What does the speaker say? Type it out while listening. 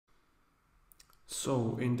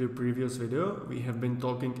So in the previous video we have been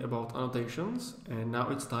talking about annotations, and now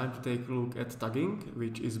it's time to take a look at tagging,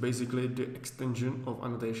 which is basically the extension of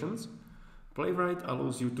annotations. Playwright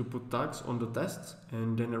allows you to put tags on the tests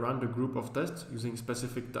and then run the group of tests using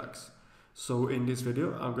specific tags. So in this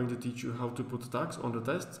video I'm going to teach you how to put tags on the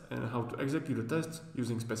tests and how to execute the tests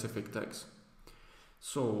using specific tags.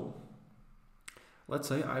 So let's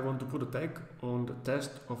say I want to put a tag on the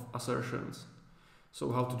test of assertions.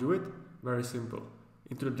 So how to do it? Very simple.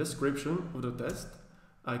 Into the description of the test,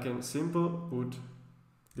 I can simply put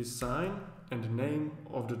this sign and the name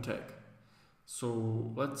of the tag.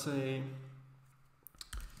 So let's say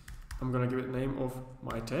I'm gonna give it the name of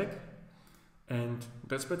my tag, and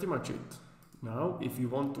that's pretty much it. Now, if you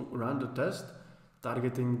want to run the test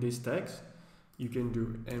targeting these tags, you can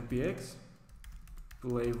do npx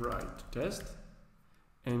playwright test,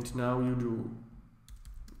 and now you do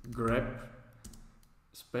grep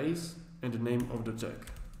space and the name of the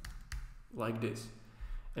tag, like this.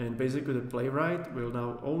 And basically the playwright will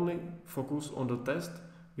now only focus on the test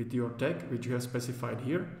with your tag which you have specified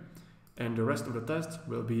here, and the rest of the tests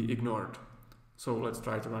will be ignored. So let's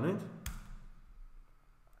try to run it.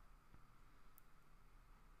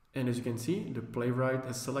 And as you can see, the playwright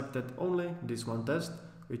has selected only this one test,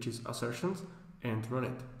 which is assertions, and run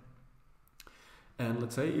it. And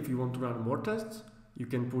let's say if you want to run more tests, you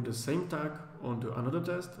can put the same tag onto another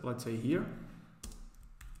test, let's say here.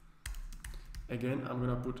 Again, I'm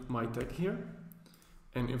gonna put my tag here,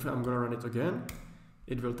 and if I'm gonna run it again,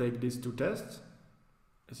 it will take these two tests.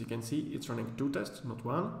 As you can see, it's running two tests, not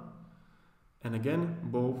one. And again,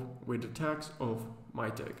 both with the tags of my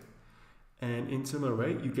tag. And in similar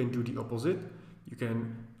way, you can do the opposite. You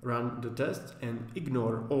can run the test and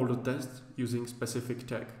ignore all the tests using specific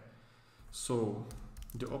tag. So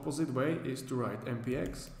the opposite way is to write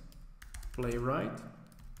npx playwright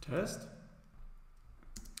test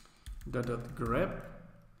 .grep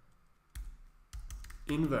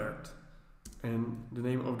invert and the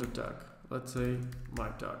name of the tag, let's say my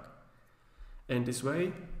tag. And this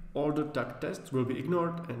way all the tag tests will be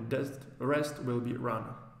ignored and the rest will be run.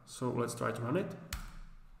 So let's try to run it.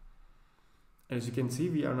 As you can see,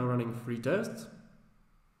 we are now running 3 tests,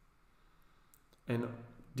 and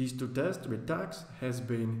these 2 tests with tags has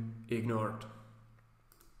been ignored.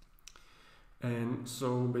 And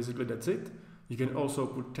so basically that's it. You can also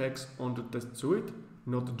put tags on the test suite,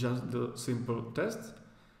 not just the simple tests.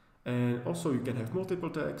 And also you can have multiple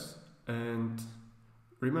tags, and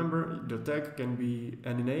remember, the tag can be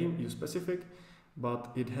any name you specific,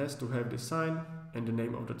 but it has to have the sign and the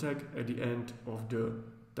name of the tag at the end of the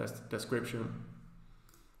test description.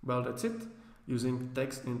 Well, that's it. Using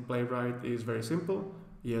tags in Playwright is very simple,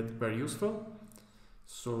 yet very useful.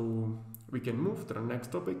 So we can move to the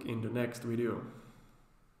next topic in the next video.